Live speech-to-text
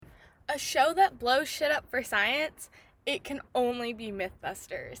a show that blows shit up for science, it can only be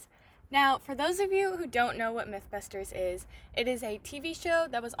Mythbusters. Now, for those of you who don't know what Mythbusters is, it is a TV show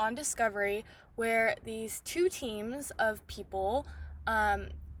that was on Discovery where these two teams of people,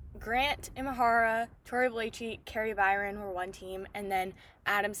 Grant Imahara, Tori Blanchett, Carrie Byron were one team, and then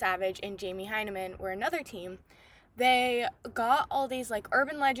Adam Savage and Jamie Heineman were another team. They got all these like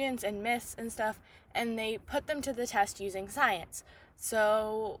urban legends and myths and stuff, and they put them to the test using science.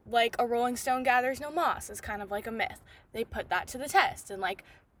 So, like, a rolling stone gathers no moss is kind of like a myth. They put that to the test and, like,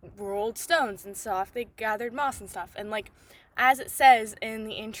 rolled stones and stuff. They gathered moss and stuff. And, like, as it says in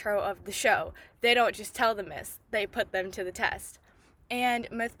the intro of the show, they don't just tell the myths, they put them to the test. And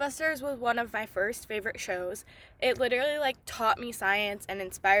Mythbusters was one of my first favorite shows. It literally, like, taught me science and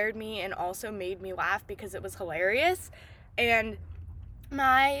inspired me and also made me laugh because it was hilarious. And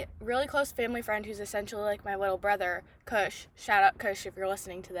my really close family friend, who's essentially like my little brother, Kush, shout out Kush if you're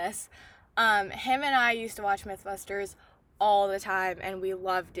listening to this, him and I used to watch Mythbusters all the time, and we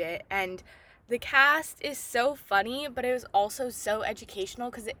loved it. And the cast is so funny, but it was also so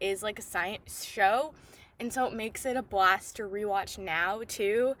educational because it is like a science show, and so it makes it a blast to rewatch now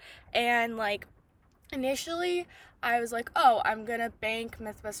too. And like, initially I was like, oh, I'm gonna bank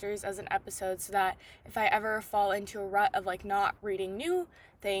Mythbusters as an episode so that if I ever fall into a rut of like not reading new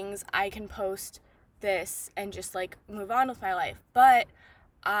things, I can post this and just like move on with my life. But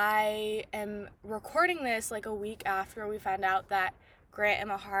I am recording this like a week after we found out that Grant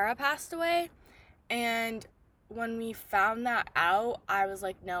Imahara passed away, and when we found that out, I was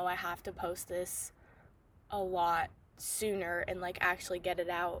like, no, I have to post this a lot sooner and like actually get it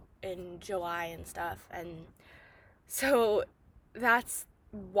out in July and stuff. And so that's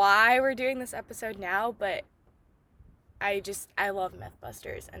why we're doing this episode now, but I love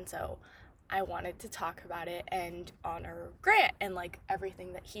Mythbusters, and so I wanted to talk about it and honor Grant and like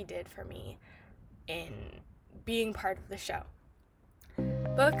everything that he did for me in being part of the show.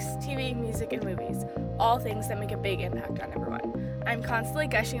 Books, TV, music, and movies, all things that make a big impact on everyone. I'm constantly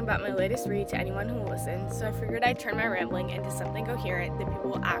gushing about my latest read to anyone who will listen, so I figured I'd turn my rambling into something coherent that people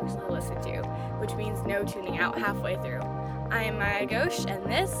will actually listen to, which means no tuning out halfway through. I am Maya Ghosh, and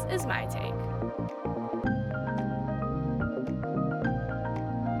this is my take.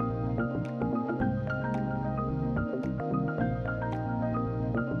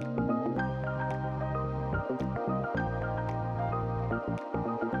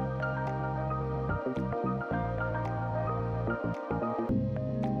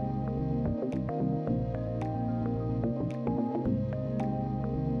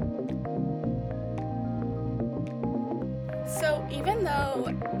 So even though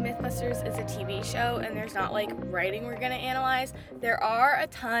Mythbusters is a TV show and there's not like writing we're going to analyze, there are a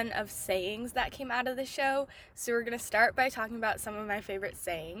ton of sayings that came out of the show. So we're going to start by talking about some of my favorite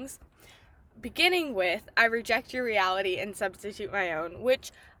sayings. Beginning with, I reject your reality and substitute my own,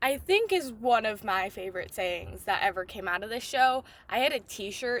 which I think is one of my favorite sayings that ever came out of this show. I had a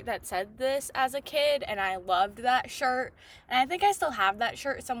t-shirt that said this as a kid, and I loved that shirt. And I think I still have that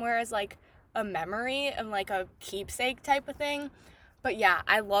shirt somewhere as like a memory and like a keepsake type of thing. But yeah,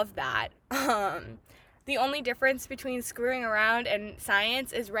 I love that. The only difference between screwing around and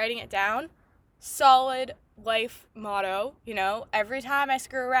science is writing it down. Solid life motto, you know, every time I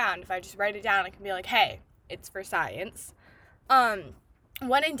screw around, if I just write it down, I can be like, hey, it's for science.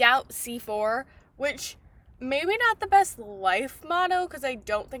 When in doubt, C4, which maybe not the best life motto, because I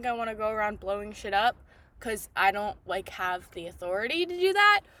don't think I want to go around blowing shit up, because I don't like have the authority to do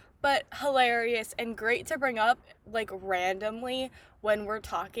that, but hilarious and great to bring up like randomly when we're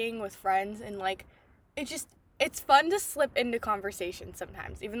talking with friends, and like it's fun to slip into conversation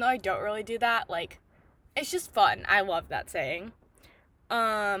sometimes, even though I don't really do that. Like, it's just fun. I love that saying.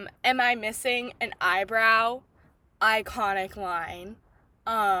 Am I missing an eyebrow? Iconic line.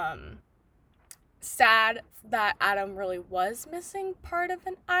 Sad that Adam really was missing part of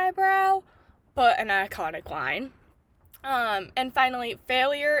an eyebrow, but an iconic line. And finally,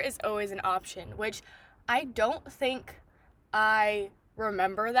 failure is always an option, which I don't think I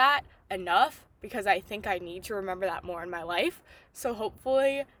remember that enough, because I think I need to remember that more in my life. So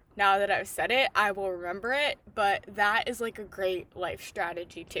hopefully, now that I've said it, I will remember it, but that is like a great life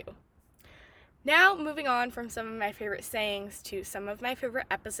strategy too. Now, moving on from some of my favorite sayings to some of my favorite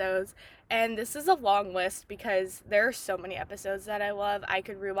episodes, and this is a long list because there are so many episodes that I love. I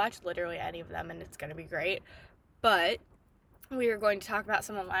could rewatch literally any of them and it's going to be great, but we are going to talk about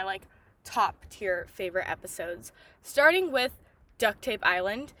some of my like top tier favorite episodes, starting with Duct Tape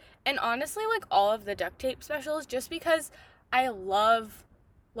Island, and honestly like all of the Duct Tape specials, just because I love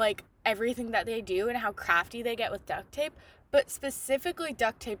like everything that they do and how crafty they get with duct tape. but specifically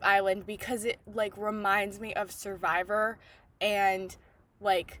Duct Tape Island because it, like, reminds me of Survivor and,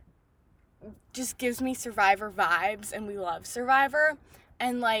 like, just gives me Survivor vibes, and we love Survivor.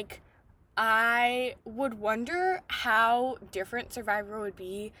 And, like, I would wonder how different Survivor would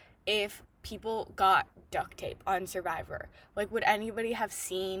be if people got duct tape on Survivor. Like, would anybody have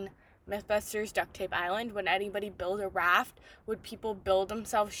seen Mythbusters Duct Tape Island? Would anybody build a raft? Would people build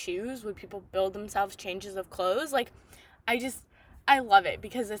themselves shoes? Would people build themselves changes of clothes? Like, I love it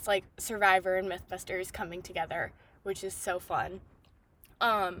because it's like Survivor and Mythbusters coming together, which is so fun.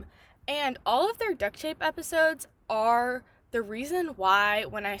 And all of their duct tape episodes are the reason why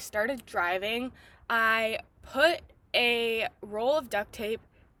when I started driving, I put a roll of duct tape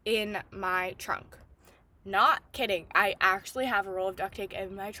in my trunk. Not kidding. I actually have a roll of duct tape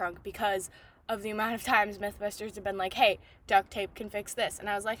in my trunk because of the amount of times Mythbusters have been like, hey, duct tape can fix this. And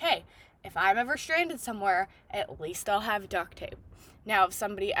I was like, hey, if I'm ever stranded somewhere, at least I'll have duct tape. Now, if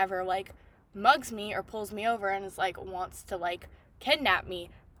somebody ever, like, mugs me or pulls me over and is like, wants to, like, kidnap me,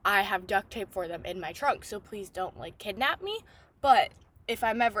 I have duct tape for them in my trunk. So please don't, like, kidnap me. But if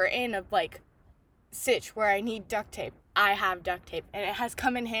I'm ever in a, like, sitch where I need duct tape, I have duct tape, and it has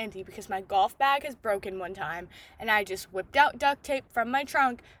come in handy because my golf bag has broken one time, and I just whipped out duct tape from my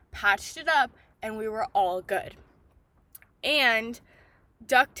trunk, patched it up, and we were all good. And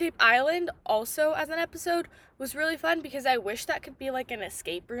Duct Tape Island also as an episode was really fun because I wish that could be like an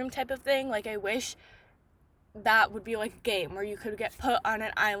escape room type of thing. Like, I wish that would be like a game where you could get put on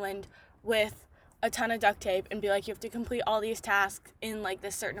an island with a ton of duct tape and be like, you have to complete all these tasks in like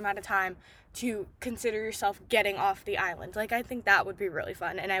this certain amount of time to consider yourself getting off the island. Like, I think that would be really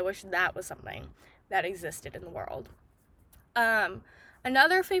fun, and I wish that was something that existed in the world.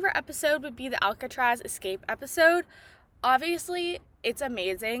 Another favorite episode would be the Alcatraz escape episode. Obviously, it's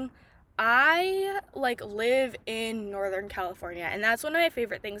amazing. I, like, live in Northern California, and that's one of my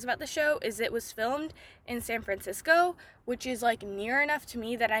favorite things about the show is it was filmed in San Francisco, which is, like, near enough to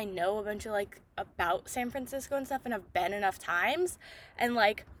me that I know a bunch of, like, about San Francisco and stuff and have been enough times, and,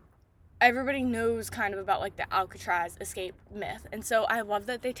 like, everybody knows kind of about, like, the Alcatraz escape myth, and so I love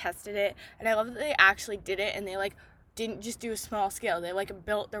that they tested it, and I love that they actually did it, and they, like, didn't just do a small scale. They, like,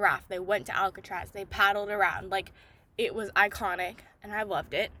 built the raft. They went to Alcatraz. They paddled around. Like, it was iconic, and I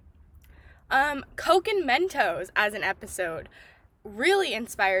loved it. Coke and Mentos as an episode really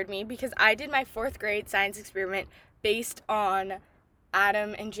inspired me because I did my 4th grade science experiment based on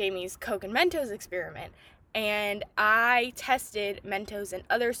Adam and Jamie's Coke and Mentos experiment. And I tested Mentos and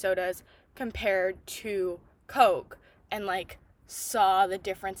other sodas compared to Coke and, like, saw the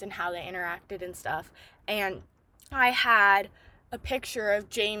difference in how they interacted and stuff. And I had a picture of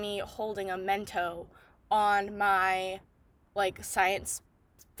Jamie holding a Mento on my, like, science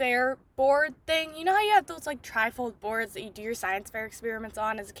fair board thing. You know how you have those, like, trifold boards that you do your science fair experiments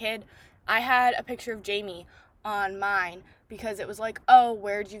on as a kid? I had a picture of Jamie on mine because it was like, oh,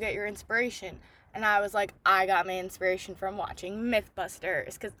 where'd you get your inspiration? And I was like, I got my inspiration from watching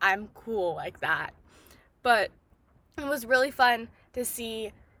Mythbusters because I'm cool like that. But it was really fun to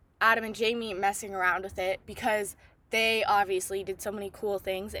see Adam and Jamie messing around with it because they obviously did so many cool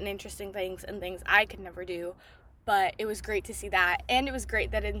things and interesting things and things I could never do. But it was great to see that, and it was great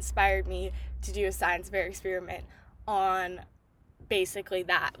that it inspired me to do a science fair experiment on basically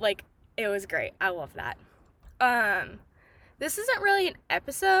that. Like, it was great. I love that. This isn't really an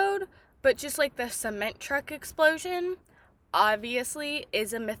episode, but just, like, the cement truck explosion obviously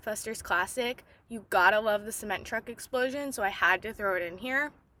is a Mythbusters classic. You gotta love the cement truck explosion, so I had to throw it in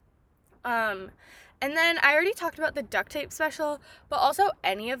here. And then I already talked about the duct tape special, but also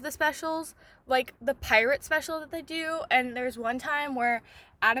any of the specials, like the pirate special that they do. And there's one time where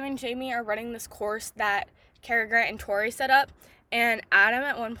Adam and Jamie are running this course that Cary Grant and Tori set up. And Adam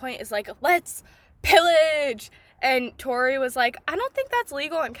at one point is like, let's pillage. And Tori was like, I don't think that's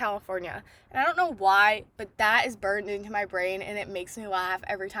legal in California. And I don't know why, but that is burned into my brain and it makes me laugh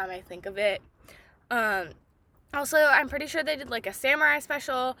every time I think of it. Also, I'm pretty sure they did, like, a samurai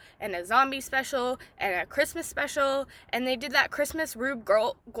special, and a zombie special, and a Christmas special, and they did that Christmas Rube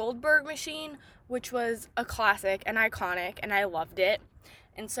Goldberg machine, which was a classic and iconic, and I loved it.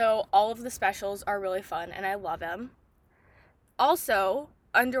 And so all of the specials are really fun, and I love them. Also,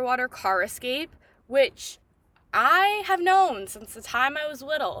 underwater car escape, which I have known since the time I was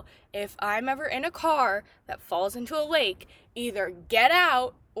little. If I'm ever in a car that falls into a lake, either get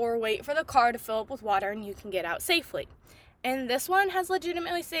out or wait for the car to fill up with water and you can get out safely. And this one has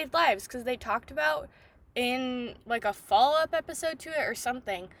legitimately saved lives because they talked about in, like, a follow-up episode to it or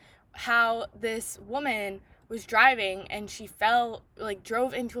something, how this woman was driving and she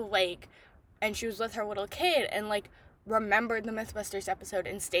drove into a lake and she was with her little kid and, like, remembered the Mythbusters episode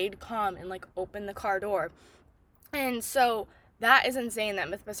and stayed calm and like opened the car door. And so that is insane that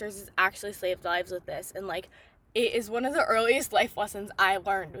Mythbusters has actually saved lives with this. And like, it is one of the earliest life lessons I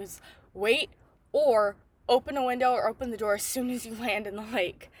learned was wait or open a window or open the door as soon as you land in the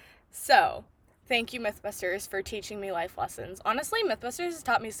lake. So thank you, Mythbusters, for teaching me life lessons. Honestly, Mythbusters has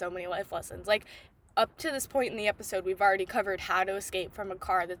taught me so many life lessons. Like, up to this point in the episode, we've already covered how to escape from a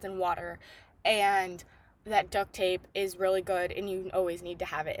car that's in water, and that duct tape is really good, and you always need to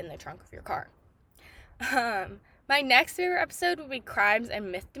have it in the trunk of your car. My next favorite episode would be Crimes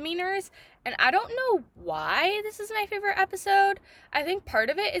and Misdemeanors, and I don't know why this is my favorite episode. I think part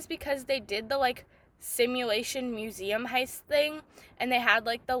of it is because they did the, like, simulation museum heist thing, and they had,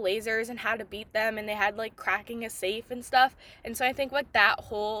 like, the lasers and how to beat them, and they had, like, cracking a safe and stuff, and so I think, like, that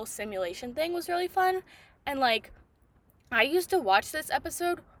whole simulation thing was really fun, and, like, I used to watch this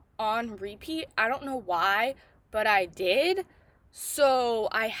episode on repeat. I don't know why, but I did, so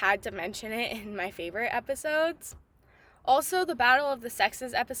I had to mention it in my favorite episodes. Also, the Battle of the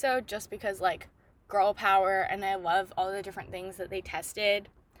Sexes episode, just because, like, girl power, and I love all the different things that they tested.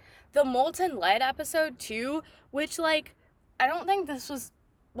 The Molten Lead episode, too, which, like, I don't think this was,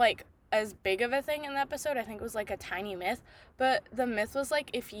 like, as big of a thing in the episode. I think it was, like, a tiny myth. But the myth was, like,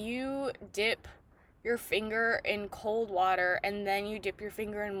 if you dip your finger in cold water and then you dip your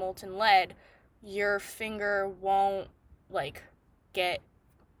finger in molten lead, your finger won't, like, get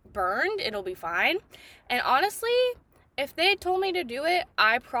burned. It'll be fine. And honestly, if they had told me to do it,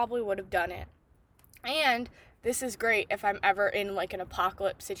 I probably would have done it. And this is great if I'm ever in, like, an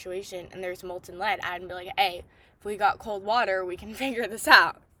apocalypse situation and there's molten lead. I'd be like, hey, if we got cold water, we can figure this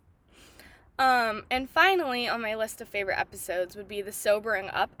out. And finally, on my list of favorite episodes would be the Sobering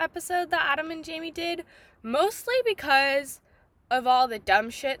Up episode that Adam and Jamie did, mostly because of all the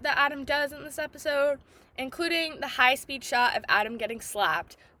dumb shit that Adam does in this episode, including the high-speed shot of Adam getting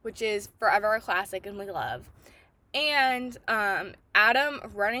slapped, which is forever a classic and we love, and Adam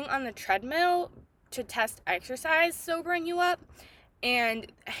running on the treadmill to test exercise sobering you up,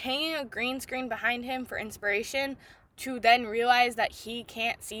 and hanging a green screen behind him for inspiration to then realize that he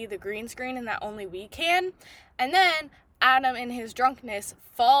can't see the green screen and that only we can. And then Adam, in his drunkenness,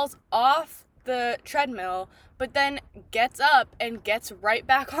 falls off the treadmill, but then gets up and gets right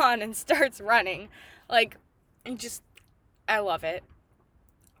back on and starts running. Like, I love it.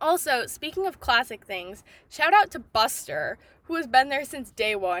 Also, speaking of classic things, shout out to Buster, who has been there since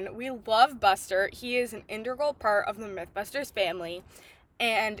day one. We love Buster. He is an integral part of the Mythbusters family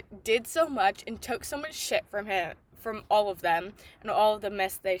and did so much and took so much shit from all of them and all of the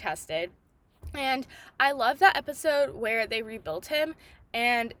myths they tested. And I love that episode where they rebuilt him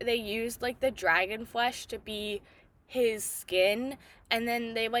and they used, like, the dragon flesh to be his skin, and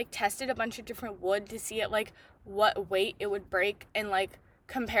then they, like, tested a bunch of different wood to see at, like, what weight it would break and, like,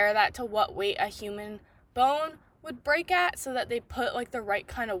 compare that to what weight a human bone would break at, so that they put, like, the right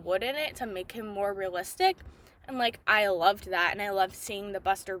kind of wood in it to make him more realistic. And, like, I loved that, and I loved seeing the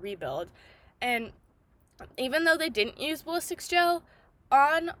Buster rebuild. And even though they didn't use ballistics gel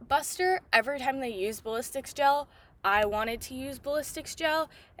on Buster, every time they used ballistics gel, I wanted to use ballistics gel,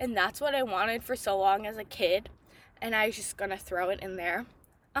 and that's what I wanted for so long as a kid, and I was just gonna throw it in there.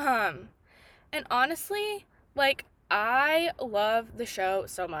 And honestly, like, I love the show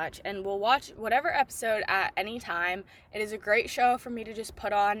so much, and will watch whatever episode at any time. It is a great show for me to just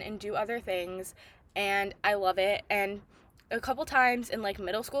put on and do other things, and I love it. And a couple times in, like,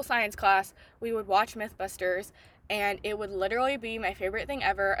 middle school science class, we would watch Mythbusters, and it would literally be my favorite thing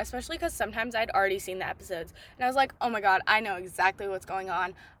ever, especially because sometimes I'd already seen the episodes, and I was like, oh my god, I know exactly what's going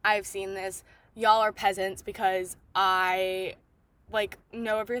on. I've seen this. Y'all are peasants, because I, like,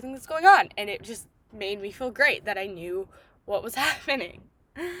 know everything that's going on, and it just made me feel great that I knew what was happening.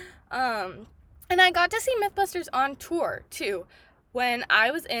 And I got to see Mythbusters on tour, too. When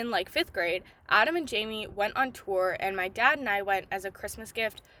I was in, like, 5th grade, Adam and Jamie went on tour, and my dad and I went as a Christmas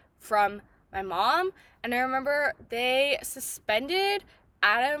gift from my mom, and I remember they suspended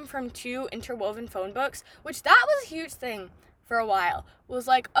Adam from 2 interwoven phone books, which that was a huge thing for a while. It was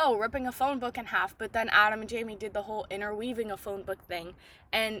like, oh, ripping a phone book in half, but then Adam and Jamie did the whole interweaving a phone book thing,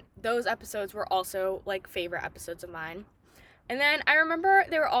 and those episodes were also, like, favorite episodes of mine. And then I remember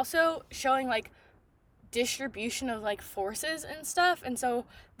they were also showing, like, distribution of, like, forces and stuff, and so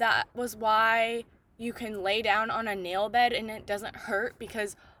that was why you can lay down on a nail bed and it doesn't hurt,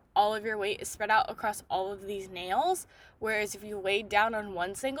 because all of your weight is spread out across all of these nails, whereas if you laid down on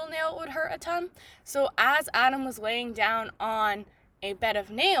one single nail, it would hurt a ton. So as Adam was laying down on a bed of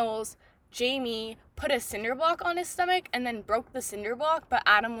nails, Jamie put a cinder block on his stomach and then broke the cinder block, but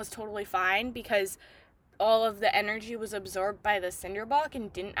Adam was totally fine because all of the energy was absorbed by the cinder block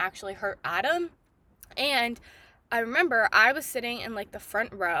and didn't actually hurt Adam. And I remember I was sitting in like the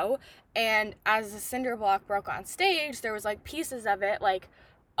front row, and as the cinder block broke on stage, there was like pieces of it like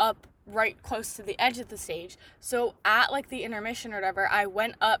up right close to the edge of the stage. So at like the intermission or whatever, I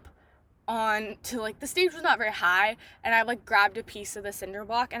went up on to like, the stage was not very high, and I like grabbed a piece of the cinder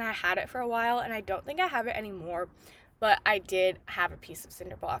block, and I had it for a while, and I don't think I have it anymore, but I did have a piece of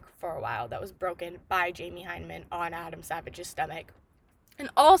cinder block for a while that was broken by Jamie Hyneman on Adam Savage's stomach. And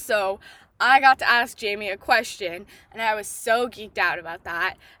also, I got to ask Jamie a question, and I was so geeked out about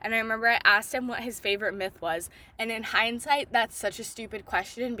that. And I remember I asked him what his favorite myth was. And in hindsight, that's such a stupid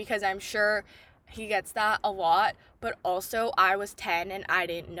question, because I'm sure he gets that a lot. But also, I was 10 and I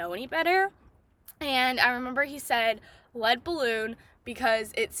didn't know any better. And I remember he said lead balloon,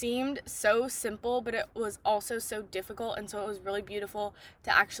 because it seemed so simple, but it was also so difficult. And so it was really beautiful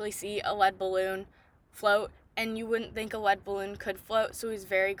to actually see a lead balloon float. And you wouldn't think a lead balloon could float, so he was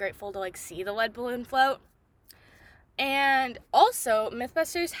very grateful to like see the lead balloon float. And also,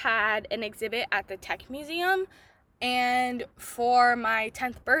 Mythbusters had an exhibit at the Tech Museum, and for my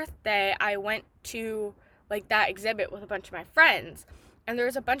 10th birthday, I went to like that exhibit with a bunch of my friends. And there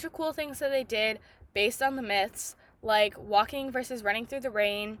was a bunch of cool things that they did based on the myths, like walking versus running through the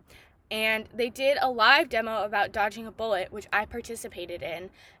rain. And they did a live demo about dodging a bullet, which I participated in.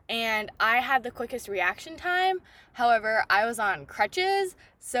 And I had the quickest reaction time. However, I was on crutches,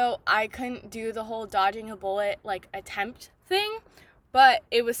 so I couldn't do the whole dodging a bullet like attempt thing. But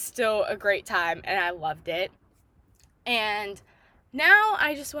it was still a great time, and I loved it. And now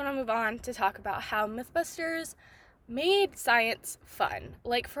I just want to move on to talk about how Mythbusters made science fun.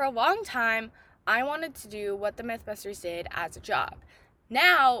 Like, for a long time, I wanted to do what the Mythbusters did as a job.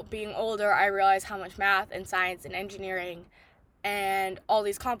 Now, being older, I realize how much math and science and engineering and all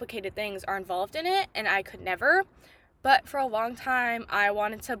these complicated things are involved in it, and I could never. But for a long time, I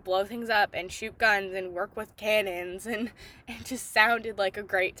wanted to blow things up and shoot guns and work with cannons, and it just sounded like a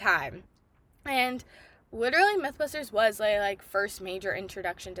great time. And literally, Mythbusters was my like first major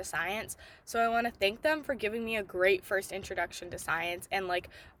introduction to science, so I want to thank them for giving me a great first introduction to science, and like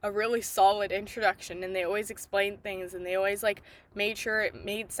a really solid introduction. And they always explained things, and they always like made sure it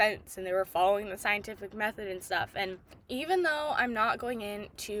made sense, and they were following the scientific method and stuff. And even though I'm not going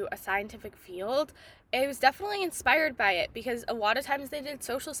into a scientific field, I was definitely inspired by it, because a lot of times they did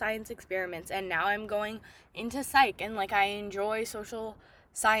social science experiments, and now I'm going into psych, and like I enjoy social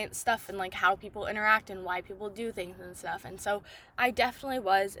science stuff and like how people interact and why people do things and stuff. And so I definitely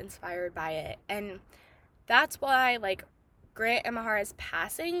was inspired by it. And that's why like Grant Imahara's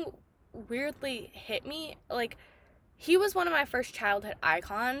passing weirdly hit me. Like, he was one of my first childhood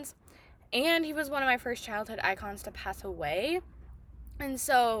icons, and he was one of my first childhood icons to pass away. And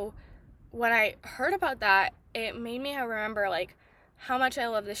so when I heard about that, it made me remember like how much I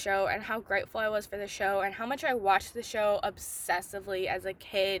love the show, and how grateful I was for the show, and how much I watched the show obsessively as a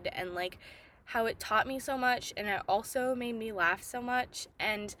kid, and like how it taught me so much, and it also made me laugh so much.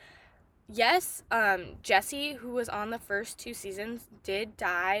 And yes, Jessie, who was on the first 2 seasons, did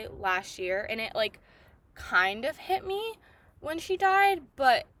die last year, and it like kind of hit me when she died,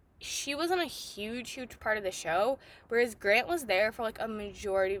 but she wasn't a huge part of the show, whereas Grant was there for like a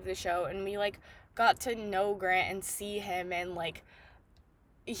majority of the show, and we like got to know Grant and see him, and like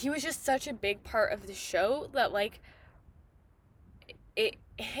he was just such a big part of the show that like it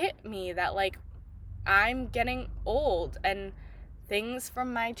hit me that like I'm getting old, and things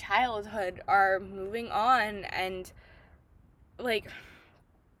from my childhood are moving on, and like,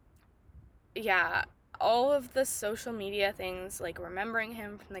 yeah, all of the social media things, like remembering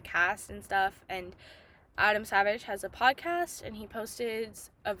him from the cast and stuff. And Adam Savage has a podcast, and he posted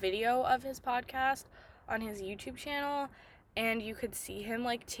a video of his podcast on his YouTube channel, and you could see him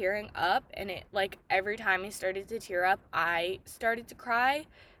like tearing up, and it like every time he started to tear up, I started to cry,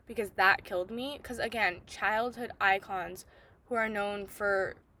 because that killed me. Because again, childhood icons who are known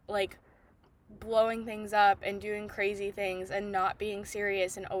for like blowing things up and doing crazy things and not being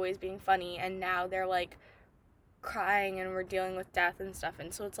serious and always being funny, and now they're like crying, and we're dealing with death and stuff.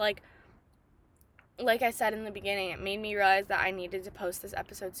 And so it's like I said in the beginning, it made me realize that I needed to post this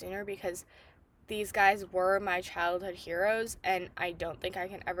episode sooner, because these guys were my childhood heroes, and I don't think I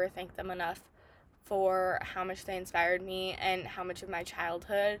can ever thank them enough for how much they inspired me and how much of my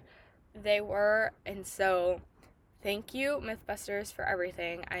childhood they were. And so thank you, Mythbusters, for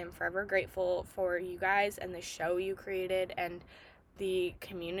everything. I am forever grateful for you guys and the show you created, and the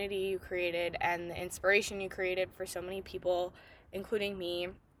community you created, and the inspiration you created for so many people, including me.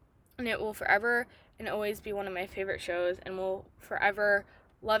 And it will forever and always be one of my favorite shows, and will forever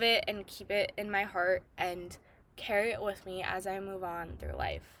love it and keep it in my heart and carry it with me as I move on through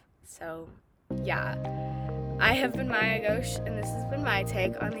life. So, yeah. I have been Maya Ghosh, and this has been my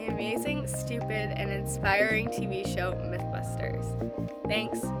take on the amazing, stupid, and inspiring TV show Mythbusters.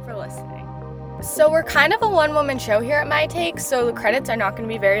 Thanks for listening. So we're kind of a one-woman show here at My Take, so the credits are not going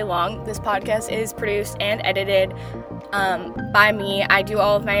to be very long. This podcast is produced and edited by me. I do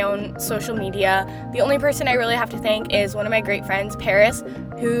all of my own social media. The only person I really have to thank is one of my great friends, Paris,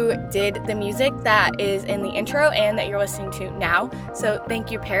 who did the music that is in the intro and that you're listening to now. So thank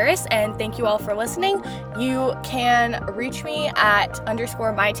you, Paris, and thank you all for listening. You can reach me at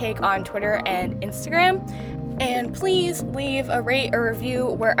 _mytake on Twitter and Instagram. And please leave a rate or review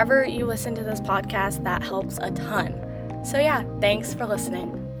wherever you listen to this podcast. That helps a ton. So yeah, thanks for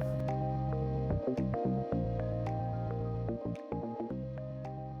listening.